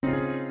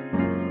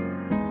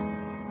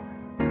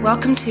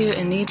Welcome to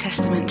a New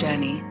Testament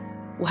journey.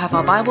 We'll have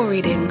our Bible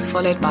reading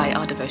followed by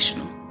our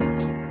devotional.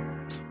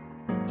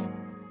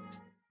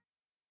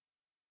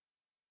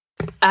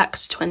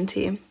 Acts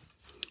 20.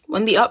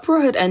 When the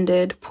uproar had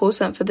ended, Paul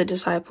sent for the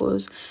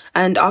disciples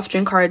and, after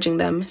encouraging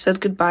them, said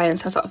goodbye and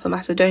set out for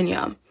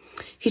Macedonia.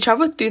 He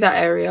travelled through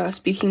that area,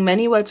 speaking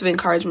many words of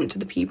encouragement to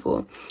the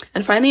people,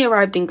 and finally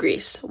arrived in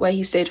Greece, where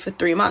he stayed for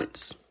 3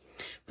 months.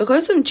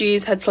 Because some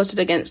Jews had plotted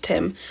against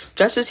him,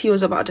 just as he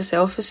was about to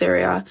sail for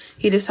Syria,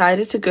 he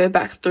decided to go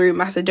back through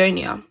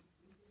Macedonia.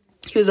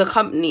 He was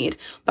accompanied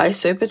by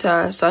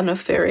Sopater, son of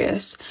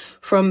Phaereus,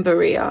 from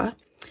Berea,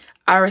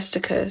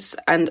 Aristarchus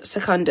and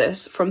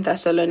Secundus from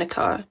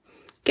Thessalonica,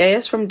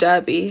 Gaius from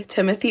Derbe,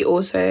 Timothy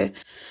also,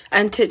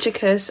 and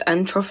Tychicus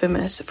and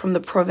Trophimus from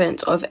the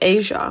province of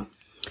Asia.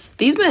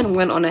 These men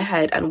went on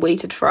ahead and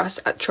waited for us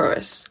at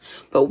Troas,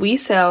 but we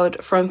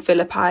sailed from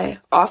Philippi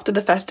after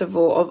the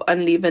festival of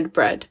unleavened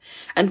bread,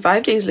 and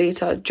 5 days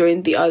later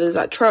joined the others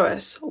at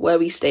Troas, where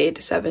we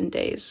stayed 7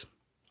 days.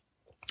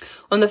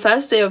 On the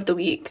first day of the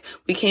week,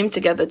 we came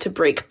together to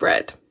break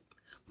bread.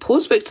 Paul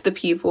spoke to the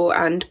people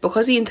and,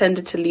 because he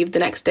intended to leave the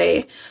next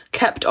day,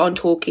 kept on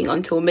talking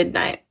until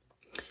midnight.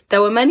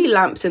 There were many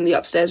lamps in the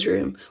upstairs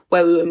room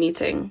where we were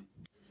meeting.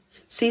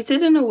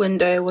 Seated in a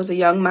window was a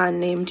young man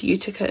named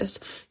Eutychus,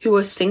 who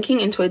was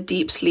sinking into a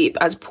deep sleep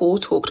as Paul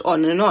talked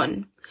on and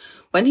on.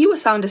 When he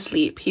was sound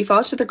asleep, he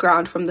fell to the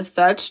ground from the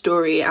 3rd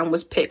story and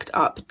was picked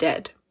up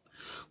dead.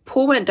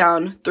 Paul went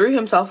down, threw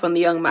himself on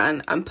the young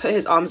man, and put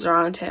his arms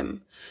around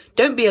him.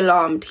 "Don't be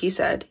alarmed," he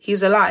said.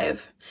 "He's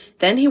alive."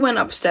 Then he went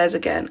upstairs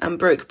again and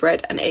broke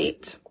bread and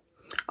ate.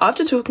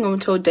 After talking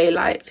until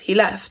daylight, he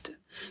left.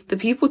 The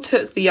people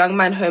took the young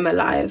man home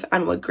alive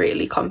and were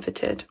greatly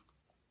comforted.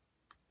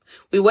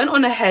 We went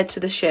on ahead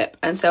to the ship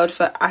and sailed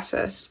for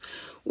Assos,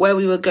 where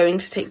we were going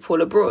to take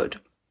Paul abroad.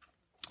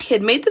 He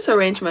had made this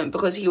arrangement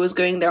because he was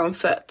going there on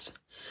foot.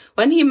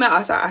 When he met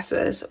us at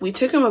Assos, we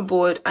took him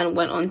aboard and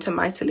went on to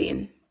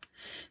Mytilene.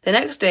 The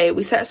next day,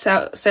 we set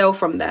sail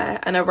from there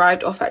and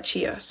arrived off at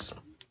Chios.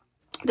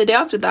 The day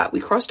after that, we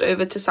crossed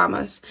over to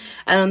Samos,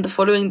 and on the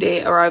following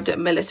day arrived at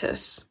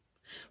Miletus.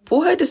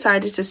 Paul had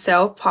decided to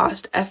sail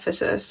past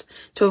Ephesus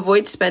to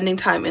avoid spending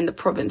time in the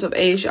province of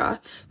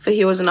Asia, for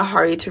he was in a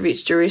hurry to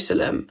reach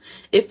Jerusalem,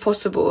 if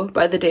possible,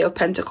 by the day of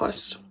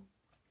Pentecost.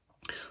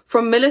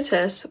 From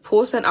Miletus,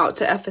 Paul sent out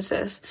to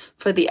Ephesus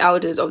for the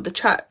elders of the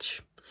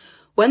church.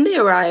 When they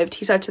arrived,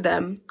 he said to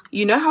them,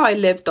 "You know how I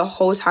lived the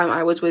whole time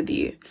I was with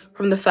you,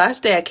 from the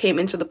first day I came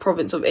into the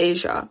province of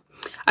Asia.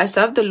 I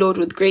served the Lord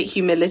with great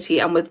humility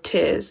and with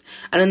tears,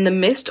 and in the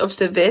midst of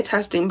severe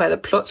testing by the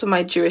plots of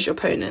my Jewish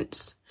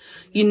opponents.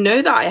 You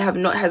know that I have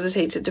not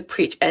hesitated to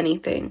preach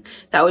anything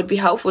that would be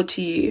helpful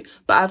to you,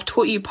 but I have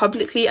taught you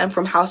publicly and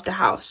from house to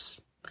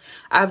house.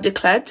 I have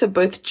declared to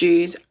both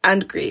Jews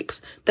and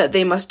Greeks that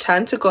they must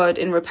turn to God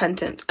in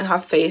repentance and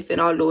have faith in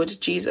our Lord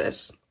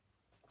Jesus.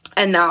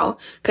 And now,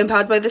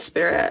 compelled by the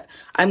Spirit,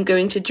 I am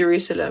going to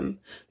Jerusalem,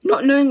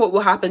 not knowing what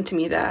will happen to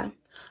me there.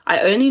 I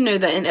only know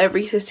that in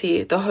every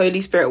city the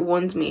Holy Spirit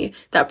warns me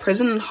that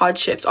prison and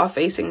hardships are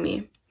facing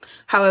me.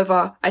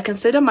 However, I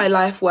consider my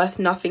life worth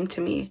nothing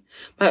to me.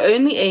 My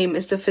only aim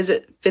is to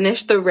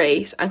finish the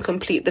race and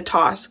complete the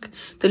task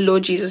the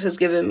Lord Jesus has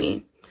given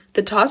me,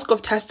 the task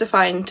of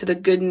testifying to the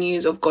good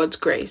news of God's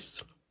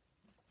grace.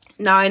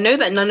 Now I know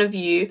that none of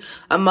you,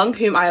 among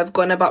whom I have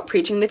gone about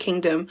preaching the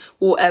kingdom,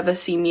 will ever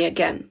see me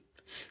again.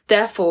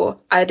 Therefore,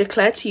 I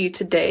declare to you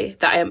today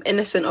that I am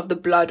innocent of the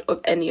blood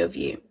of any of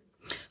you.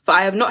 For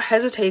I have not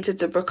hesitated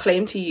to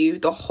proclaim to you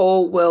the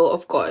whole will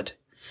of God.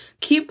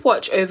 Keep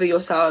watch over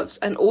yourselves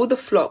and all the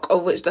flock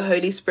of which the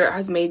Holy Spirit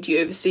has made you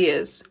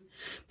overseers.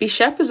 Be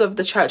shepherds of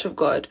the church of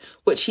God,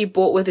 which he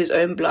bought with his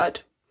own blood.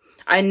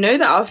 I know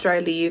that after I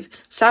leave,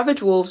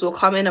 savage wolves will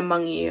come in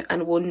among you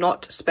and will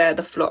not spare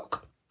the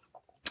flock.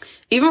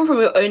 Even from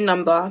your own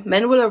number,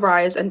 men will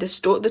arise and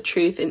distort the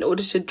truth in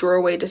order to draw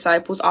away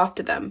disciples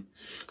after them.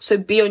 So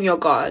be on your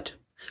guard.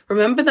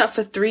 Remember that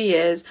for 3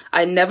 years,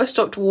 I never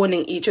stopped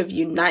warning each of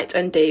you night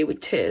and day with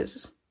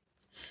tears.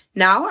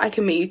 Now I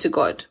commit you to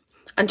God,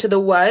 and to the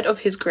word of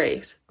his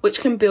grace,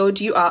 which can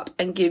build you up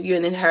and give you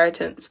an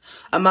inheritance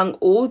among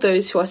all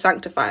those who are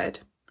sanctified.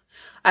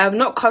 I have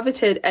not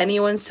coveted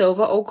anyone's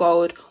silver or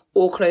gold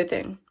or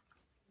clothing.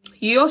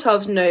 You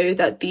yourselves know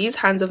that these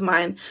hands of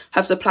mine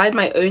have supplied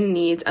my own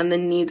needs and the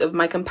needs of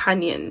my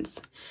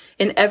companions.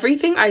 In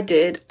everything I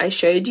did, I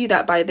showed you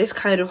that by this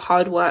kind of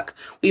hard work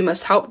we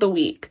must help the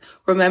weak,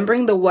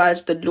 remembering the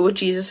words the Lord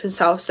Jesus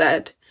himself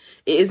said,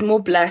 "It is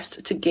more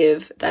blessed to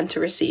give than to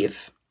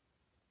receive."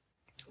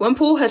 When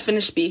Paul had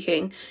finished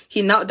speaking,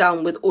 he knelt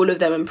down with all of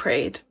them and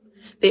prayed.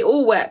 They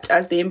all wept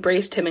as they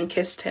embraced him and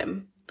kissed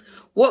him.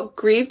 What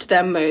grieved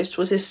them most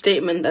was his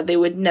statement that they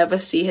would never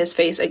see his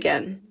face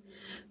again.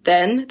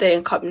 Then they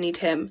accompanied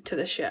him to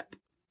the ship.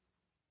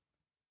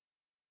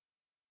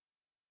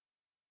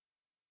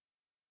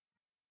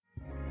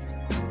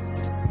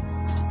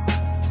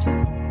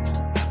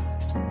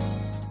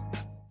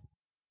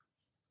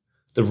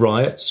 The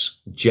riots,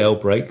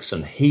 jailbreaks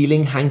and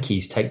healing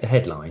hankies take the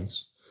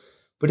headlines,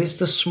 But it's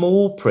the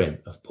small print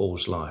of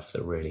Paul's life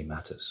that really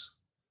matters.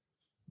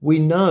 We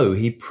know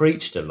he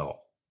preached a lot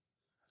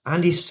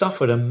and he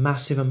suffered a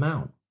massive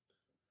amount.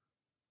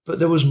 But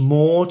there was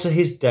more to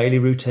his daily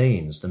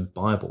routines than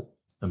Bible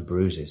and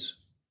bruises.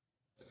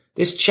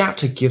 This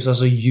chapter gives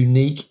us a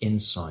unique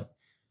insight.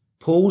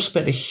 Paul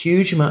spent a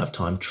huge amount of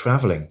time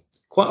travelling,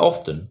 quite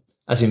often,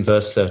 as in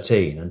verse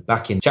 13 and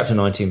back in chapter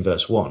 19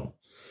 verse 1.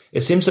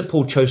 It seems that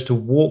Paul chose to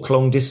walk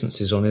long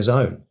distances on his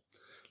own,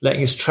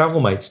 letting his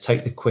travel mates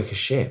take the quicker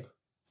ship.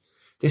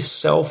 This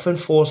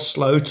self-enforced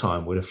slow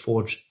time would have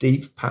forged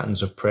deep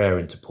patterns of prayer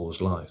into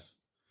Paul's life.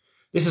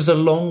 This is a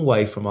long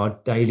way from our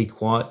daily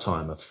quiet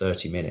time of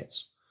 30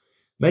 minutes.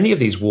 Many of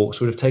these walks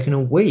would have taken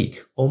a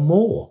week or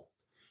more.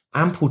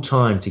 Ample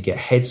time to get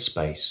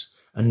headspace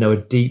and know a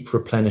deep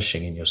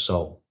replenishing in your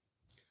soul.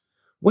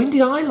 When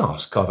did I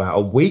last carve out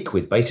a week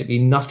with basically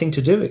nothing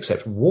to do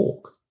except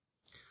walk?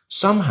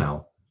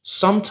 Somehow,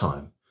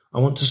 sometime, I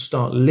want to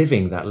start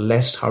living that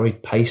less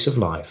hurried pace of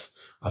life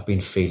I've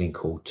been feeling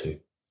called to.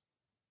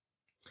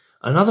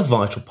 Another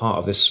vital part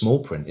of this small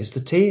print is the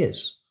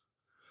tears.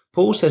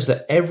 Paul says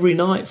that every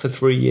night for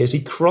 3 years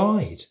he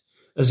cried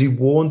as he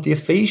warned the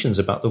Ephesians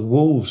about the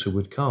wolves who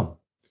would come.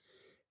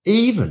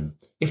 Even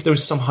if there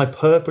is some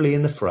hyperbole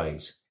in the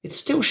phrase, it's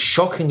still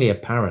shockingly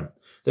apparent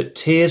that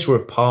tears were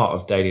a part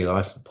of daily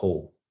life for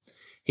Paul.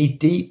 He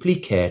deeply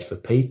cared for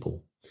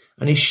people,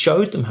 and he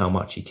showed them how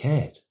much he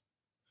cared.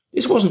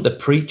 This wasn't the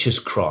preacher's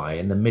cry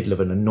in the middle of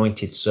an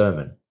anointed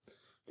sermon.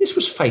 This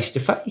was face to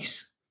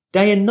face,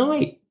 day and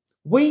night,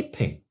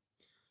 weeping.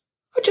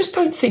 I just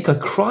don't think I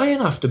cry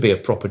enough to be a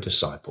proper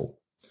disciple.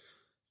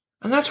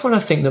 And that's when I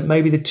think that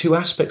maybe the two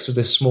aspects of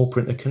this small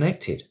print are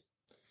connected.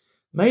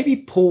 Maybe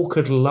Paul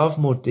could love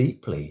more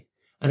deeply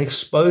and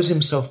expose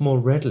himself more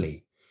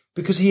readily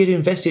because he had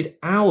invested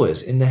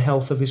hours in the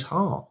health of his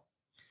heart.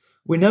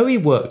 We know he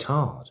worked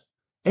hard.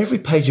 Every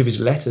page of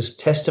his letters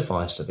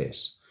testifies to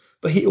this.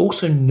 But he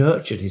also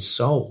nurtured his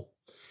soul.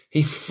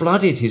 He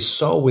flooded his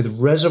soul with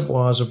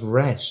reservoirs of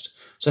rest,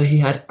 so he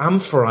had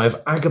amphorae of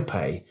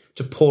agape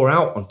to pour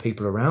out on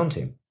people around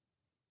him.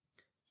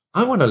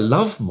 I want to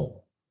love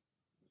more.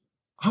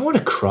 I want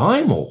to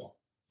cry more.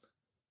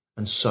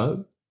 And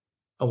so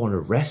I want to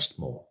rest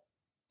more.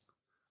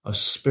 O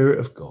Spirit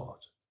of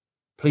God,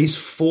 please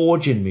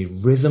forge in me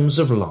rhythms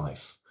of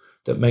life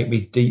that make me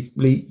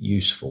deeply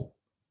useful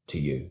to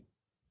you.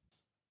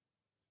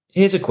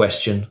 Here's a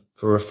question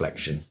for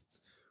reflection.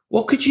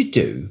 What could you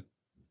do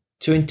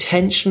to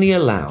intentionally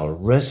allow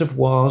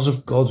reservoirs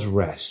of God's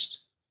rest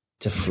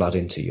to flood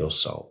into your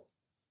soul?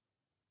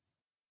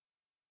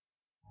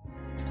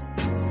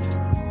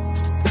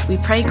 We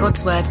pray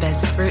God's word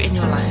bears fruit in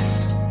your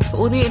life. For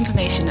all the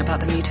information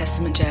about the New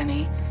Testament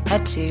journey,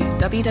 head to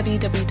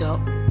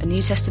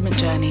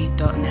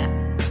www.anewtestamentjourney.net.